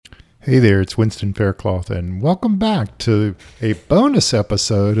Hey there, it's Winston Faircloth, and welcome back to a bonus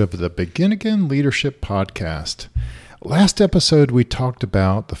episode of the Begin Again Leadership Podcast. Last episode, we talked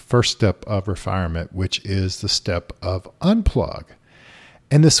about the first step of refinement, which is the step of unplug.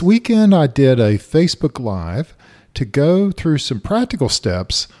 And this weekend, I did a Facebook Live to go through some practical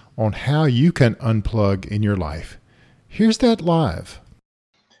steps on how you can unplug in your life. Here's that live.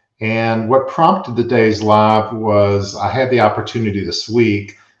 And what prompted the day's live was I had the opportunity this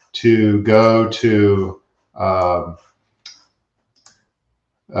week to go to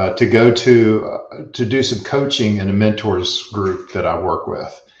do some coaching in a mentors group that I work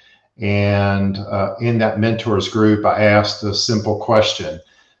with. And in that mentors group, I asked a simple question.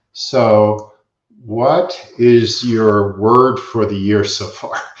 So, what is your word for the year so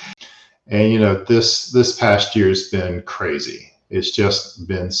far? And this past year has been crazy. It's just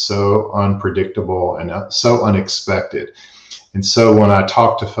been so unpredictable and so unexpected. And so when I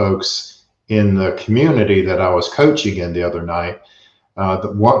talked to folks in the community that I was coaching in the other night,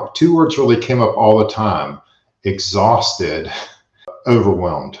 two words really came up all the time: exhausted,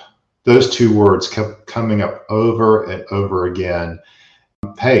 overwhelmed. Those two words kept coming up over and over again.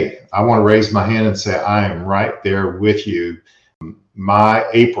 Hey, I want to raise my hand and say I am right there with you. My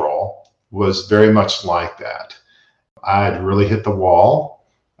April was very much like that. I had really hit the wall.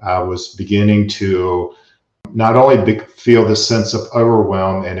 I was beginning to not only feel this sense of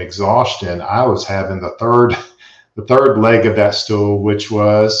overwhelm and exhaustion, I was having the third leg of that stool, which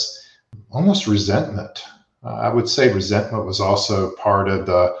was almost resentment. I would say resentment was also part of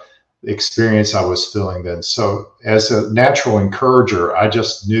the experience I was feeling then. So as a natural encourager, I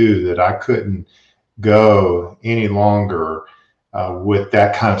just knew that I couldn't go any longer with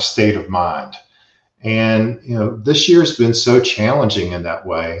that kind of state of mind. And, this year's been so challenging in that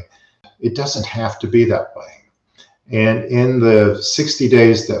way. It doesn't have to be that way. And in the 60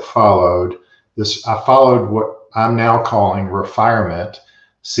 days that followed, I followed what I'm now calling refinement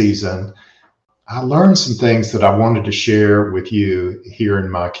season. I learned some things that I wanted to share with you here in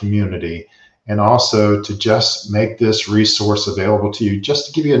my community, and also to just make this resource available to you, just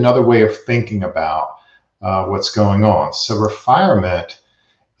to give you another way of thinking about what's going on. So refinement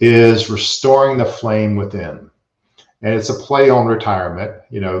is restoring the flame within. And it's a play on retirement,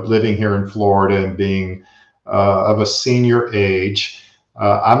 living here in Florida and being of a senior age.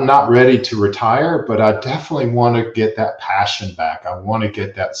 I'm not ready to retire, but I definitely want to get that passion back. I want to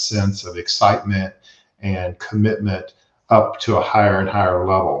get that sense of excitement and commitment up to a higher and higher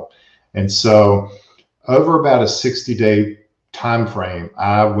level. And so over about a 60-day time frame,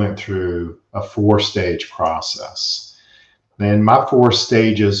 I went through a 4-stage process. And my 4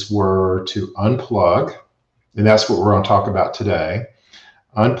 stages were to unplug, and that's what we're going to talk about today.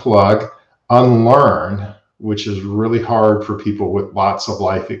 Unplug, unlearn, which is really hard for people with lots of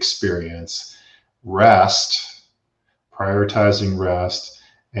life experience, rest, prioritizing rest,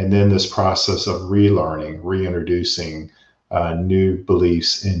 and then this process of relearning, reintroducing new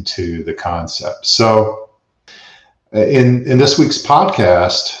beliefs into the concept. So in this week's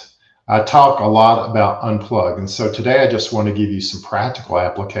podcast, I talk a lot about unplug. And so today I just want to give you some practical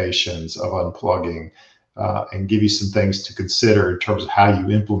applications of unplugging and give you some things to consider in terms of how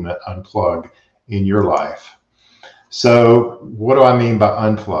you implement unplug in your life. So what do I mean by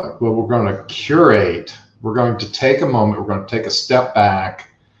unplug? Well, we're going to take a moment, we're going to take a step back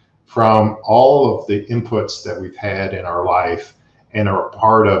from all of the inputs that we've had in our life and are a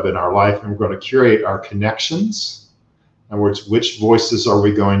part of in our life, and we're going to curate our connections. In other words, which voices are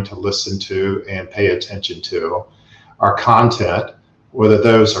we going to listen to and pay attention to? Our content, whether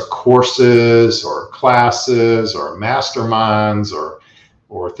those are courses or classes or masterminds or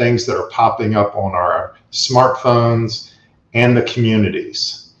things that are popping up on our smartphones, and the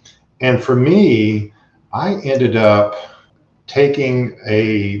communities. And for me, I ended up taking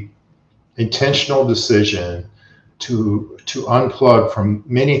a intentional decision to unplug from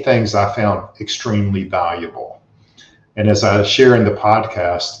many things I found extremely valuable. And as I share in the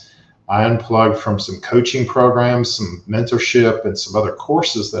podcast, I unplugged from some coaching programs, some mentorship, and some other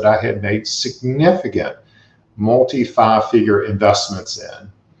courses that I had made significant multi-5-figure investments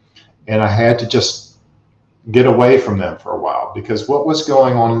in. And I had to just get away from them for a while, because what was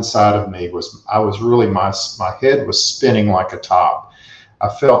going on inside of me was my head was spinning like a top. I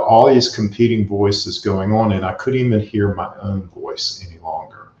felt all these competing voices going on, and I couldn't even hear my own voice any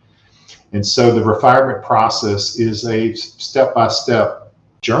longer. And so the refinement process is a step-by-step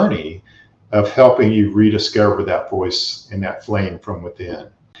journey of helping you rediscover that voice and that flame from within.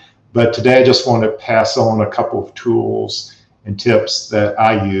 But today I just want to pass on a couple of tools and tips that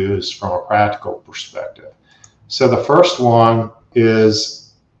I use from a practical perspective. So the first one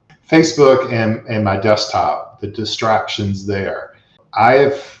is Facebook and my desktop, the distractions there.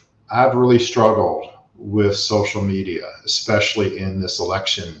 I've really struggled with social media, especially in this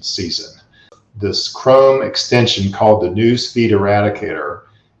election season. This Chrome extension called the Newsfeed Eradicator,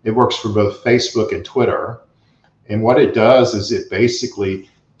 it works for both Facebook and Twitter. And what it does is it basically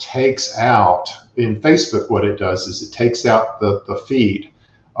takes out, in Facebook, what it does is it takes out the feed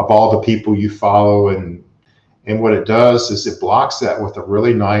of all the people you follow. And what it does is it blocks that with a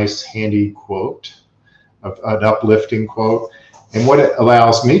really nice, handy quote, an uplifting quote. And what it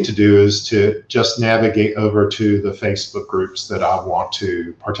allows me to do is to just navigate over to the Facebook groups that I want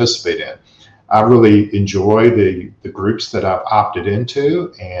to participate in. I really enjoy the groups that I've opted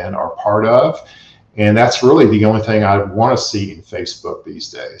into and are part of. And that's really the only thing I want to see in Facebook these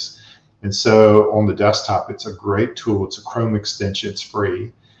days. And so on the desktop, it's a great tool. It's a Chrome extension. It's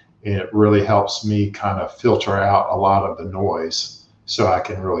free. And it really helps me kind of filter out a lot of the noise so I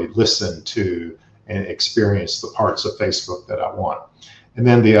can really listen to and experience the parts of Facebook that I want. And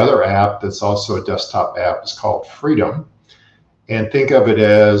then the other app that's also a desktop app is called Freedom. And think of it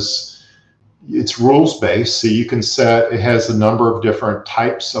as it's rules-based, so you can set, it has a number of different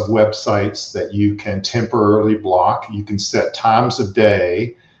types of websites that you can temporarily block. You can set times of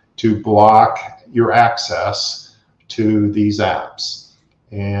day to block your access to these apps.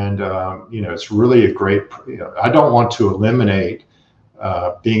 And, it's really a great, I don't want to eliminate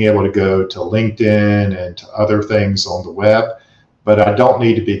being able to go to LinkedIn and to other things on the web, but I don't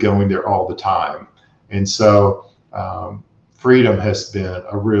need to be going there all the time. And so Freedom has been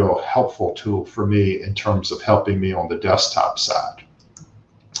a real helpful tool for me in terms of helping me on the desktop side.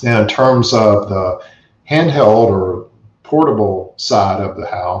 And in terms of the handheld or portable side of the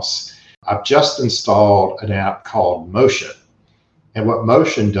house, I've just installed an app called Motion. And what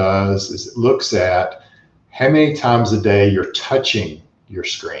Motion does is it looks at how many times a day you're touching your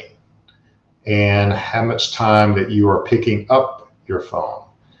screen and how much time that you are picking up your phone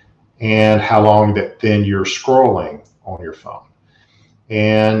and how long that then you're scrolling on your phone.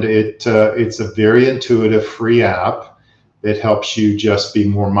 And it's a very intuitive free app that helps you just be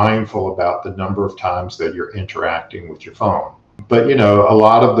more mindful about the number of times that you're interacting with your phone. But a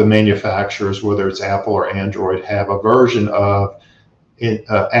lot of the manufacturers, whether it's Apple or Android, have a version of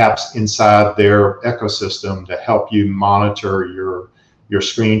apps inside their ecosystem that help you monitor your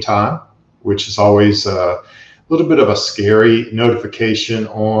screen time, which is always a little bit of a scary notification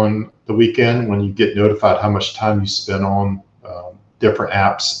on the weekend when you get notified how much time you spent on different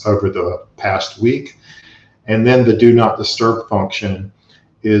apps over the past week. And then the do not disturb function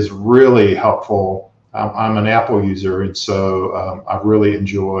is really helpful. I'm an Apple user, and so I really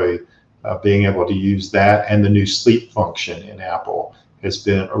enjoy being able to use that. And the new sleep function in Apple has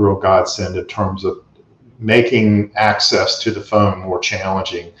been a real godsend in terms of making access to the phone more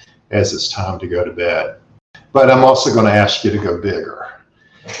challenging as it's time to go to bed. But I'm also going to ask you to go bigger.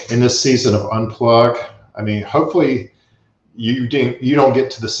 In this season of Unplug, hopefully you don't get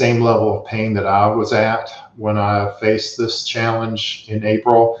to the same level of pain that I was at when I faced this challenge in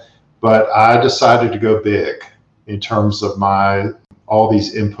April, but I decided to go big in terms of all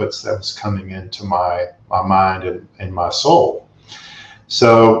these inputs that was coming into my mind and my soul.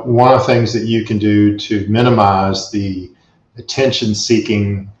 So one of the things that you can do to minimize the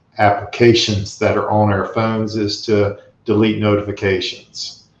attention-seeking applications that are on our phones is to delete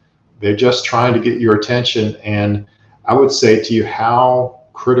notifications. They're just trying to get your attention, and I would say to you, how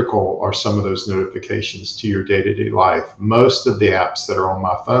critical are some of those notifications to your day-to-day life? Most of the apps that are on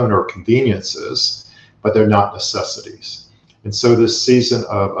my phone are conveniences, but they're not necessities. And so this season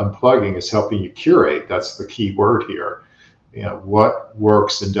of unplugging is helping you curate. That's the key word here. What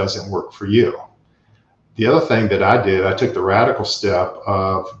works and doesn't work for you. The other thing that I did, I took the radical step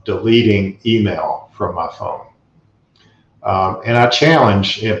of deleting email from my phone. And I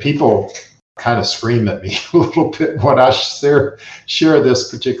challenge, people kind of scream at me a little bit when I share this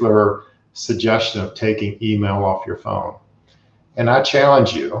particular suggestion of taking email off your phone. And I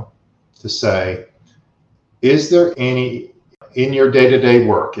challenge you to say, is there any, in your day-to-day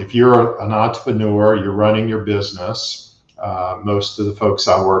work, if you're an entrepreneur, you're running your business, most of the folks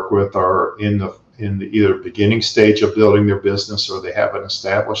I work with are in the either beginning stage of building their business or they have an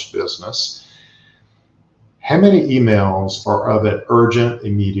established business. How many emails are of an urgent,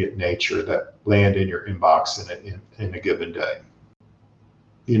 immediate nature that land in your inbox in a given day?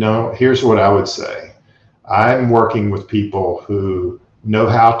 Here's what I would say. I'm working with people who know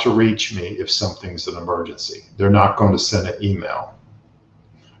how to reach me if something's an emergency. They're not going to send an email,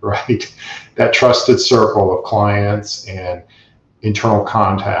 right? That trusted circle of clients and internal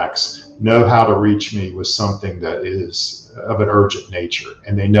contacts know how to reach me with something that is of an urgent nature,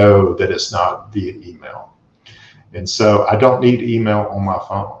 and they know that it's not via email. And so I don't need email on my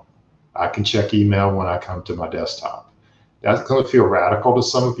phone. I can check email when I come to my desktop. That's going to feel radical to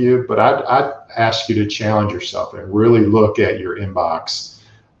some of you, but I'd ask you to challenge yourself and really look at your inbox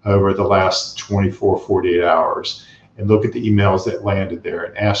over the last 24, 48 hours and look at the emails that landed there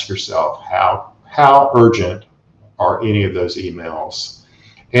and ask yourself how urgent are any of those emails?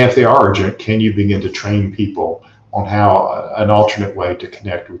 And if they are urgent, can you begin to train people on how an alternate way to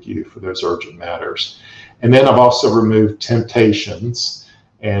connect with you for those urgent matters? And then I've also removed temptations,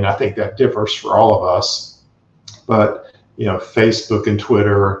 and I think that differs for all of us. But Facebook and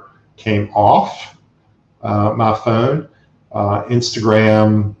Twitter came off my phone.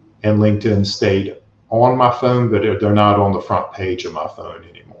 Instagram and LinkedIn stayed on my phone, but they're not on the front page of my phone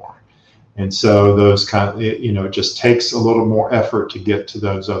anymore. And so those it just takes a little more effort to get to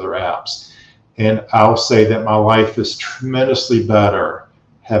those other apps. And I'll say that my life is tremendously better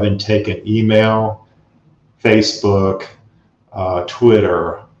having taken email, Facebook,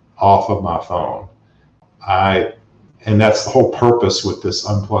 Twitter off of my phone. And that's the whole purpose with this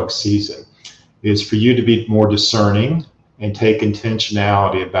Unplugged season, is for you to be more discerning and take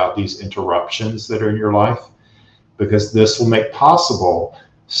intentionality about these interruptions that are in your life, because this will make possible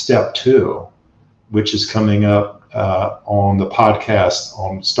step 2, which is coming up on the podcast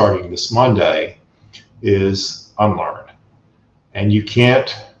on starting this Monday, is unlearn. And you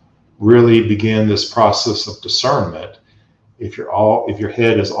can't really begin this process of discernment if your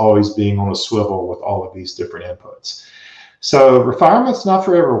head is always being on a swivel with all of these different inputs. So refinement's not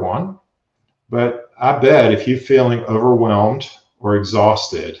for everyone, but I bet if you're feeling overwhelmed or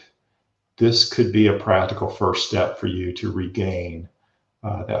exhausted, this could be a practical first step for you to regain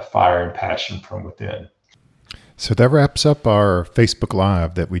that fire and passion from within. So that wraps up our Facebook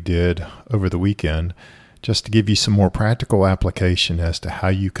Live that we did over the weekend, just to give you some more practical application as to how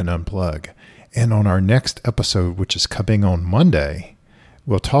you can unplug. And on our next episode, which is coming on Monday,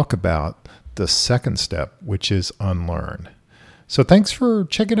 we'll talk about the second step, which is unlearn. So thanks for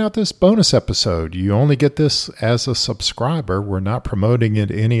checking out this bonus episode. You only get this as a subscriber. We're not promoting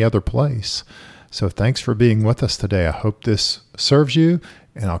it any other place. So thanks for being with us today. I hope this serves you,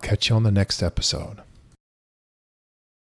 and I'll catch you on the next episode.